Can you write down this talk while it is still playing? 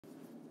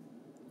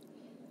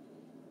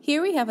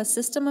Here we have a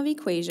system of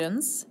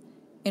equations,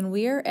 and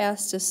we are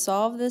asked to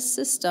solve this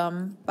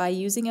system by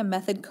using a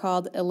method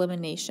called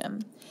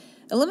elimination.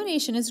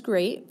 Elimination is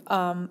great.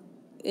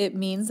 It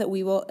means that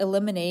we will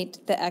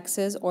eliminate the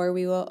x's or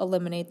we will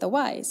eliminate the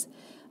y's.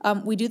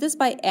 We do this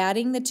by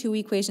adding the two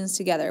equations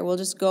together. We'll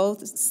just go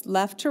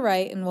left to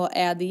right and we'll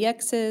add the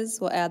x's,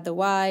 we'll add the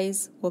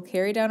y's, we'll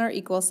carry down our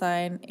equal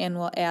sign, and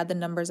we'll add the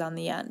numbers on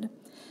the end.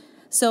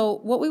 So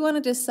what we want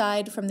to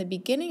decide from the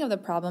beginning of the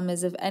problem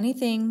is if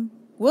anything,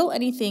 will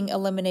anything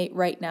eliminate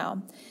right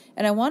now?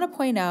 And I want to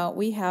point out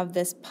we have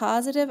this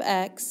positive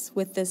x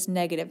with this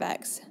negative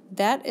x.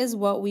 That is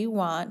what we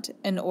want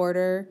in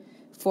order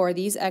for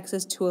these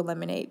x's to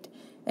eliminate.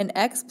 An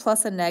x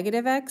plus a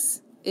negative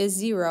x is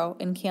 0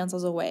 and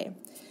cancels away.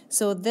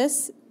 So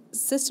this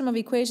system of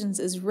equations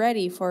is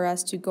ready for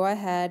us to go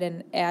ahead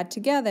and add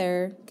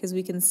together because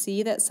we can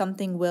see that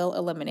something will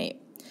eliminate.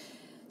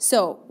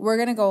 So we're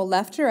going to go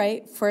left to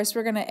right. First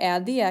we're going to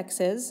add the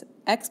x's.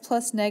 X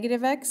plus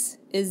negative x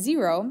is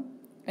 0,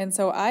 and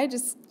so I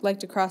just like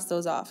to cross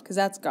those off because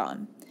that's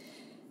gone.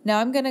 Now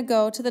I'm going to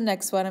go to the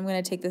next one. I'm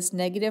going to take this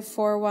negative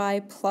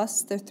 4y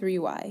plus the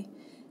 3y.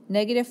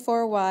 Negative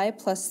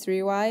 4y plus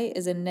 3y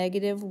is a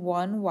negative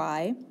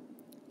 1y.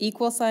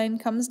 Equal sign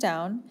comes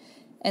down,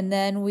 and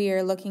then we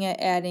are looking at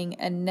adding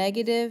a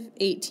negative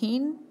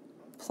 18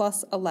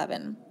 plus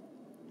 11.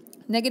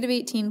 Negative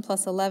 18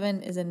 plus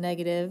 11 is a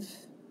negative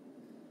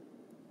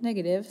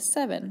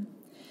 7.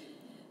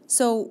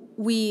 So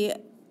we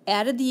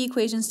added the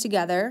equations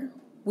together.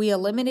 We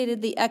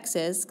eliminated the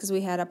x's because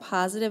we had a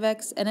positive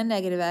x and a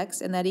negative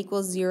x, and that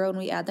equals 0, and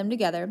we add them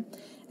together.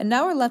 And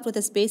now we're left with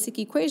this basic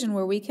equation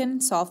where we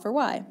can solve for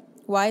y.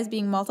 Y is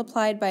being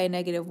multiplied by a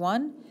negative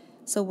 1,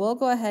 so we'll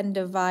go ahead and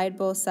divide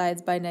both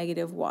sides by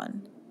negative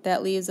 1.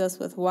 That leaves us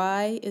with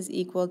y is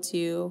equal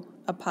to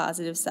a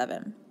positive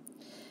 7.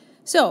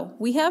 So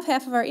we have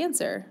half of our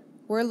answer.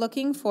 We're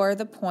looking for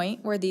the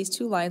point where these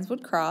two lines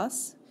would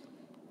cross.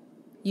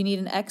 You need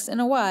an x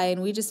and a y,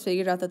 and we just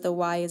figured out that the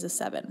y is a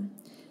 7.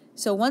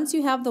 So once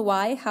you have the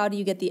y, how do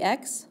you get the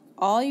x?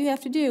 All you have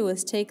to do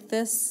is take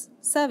this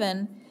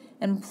 7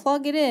 and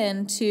plug it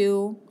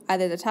into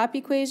either the top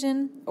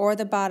equation or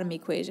the bottom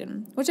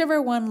equation,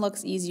 whichever one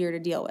looks easier to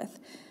deal with.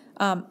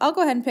 I'll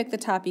go ahead and pick the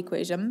top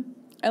equation.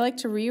 I like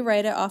to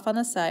rewrite it off on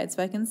the side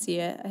so I can see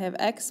it. I have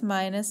x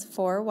minus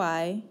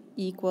 4y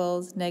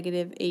equals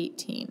negative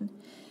 18.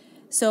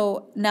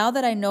 So now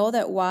that I know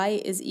that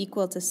y is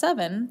equal to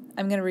 7,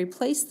 I'm going to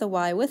replace the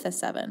y with a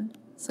 7.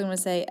 So I'm going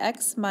to say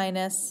x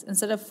minus,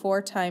 instead of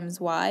 4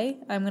 times y,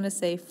 I'm going to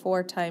say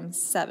 4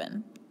 times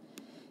 7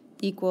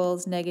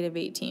 equals negative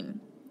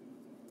 18.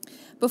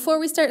 Before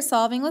we start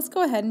solving, let's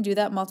go ahead and do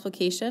that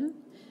multiplication.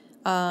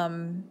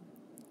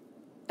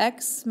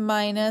 X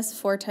minus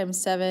 4 times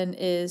 7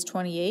 is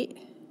 28.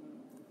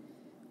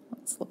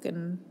 It's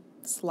looking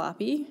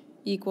sloppy.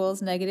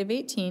 Equals negative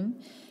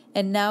 18.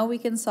 And now we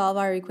can solve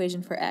our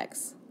equation for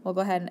x. We'll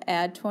go ahead and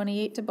add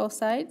 28 to both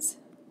sides.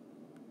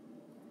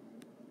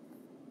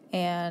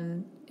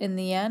 And in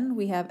the end,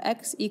 we have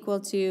x equal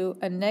to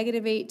a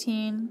negative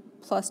 18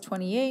 plus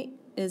 28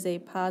 is a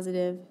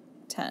positive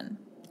 10.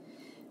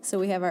 So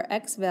we have our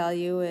x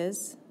value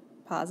is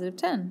positive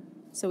 10.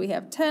 So we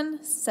have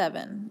 10,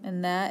 7,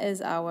 and that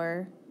is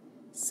our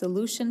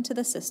solution to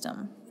the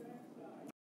system.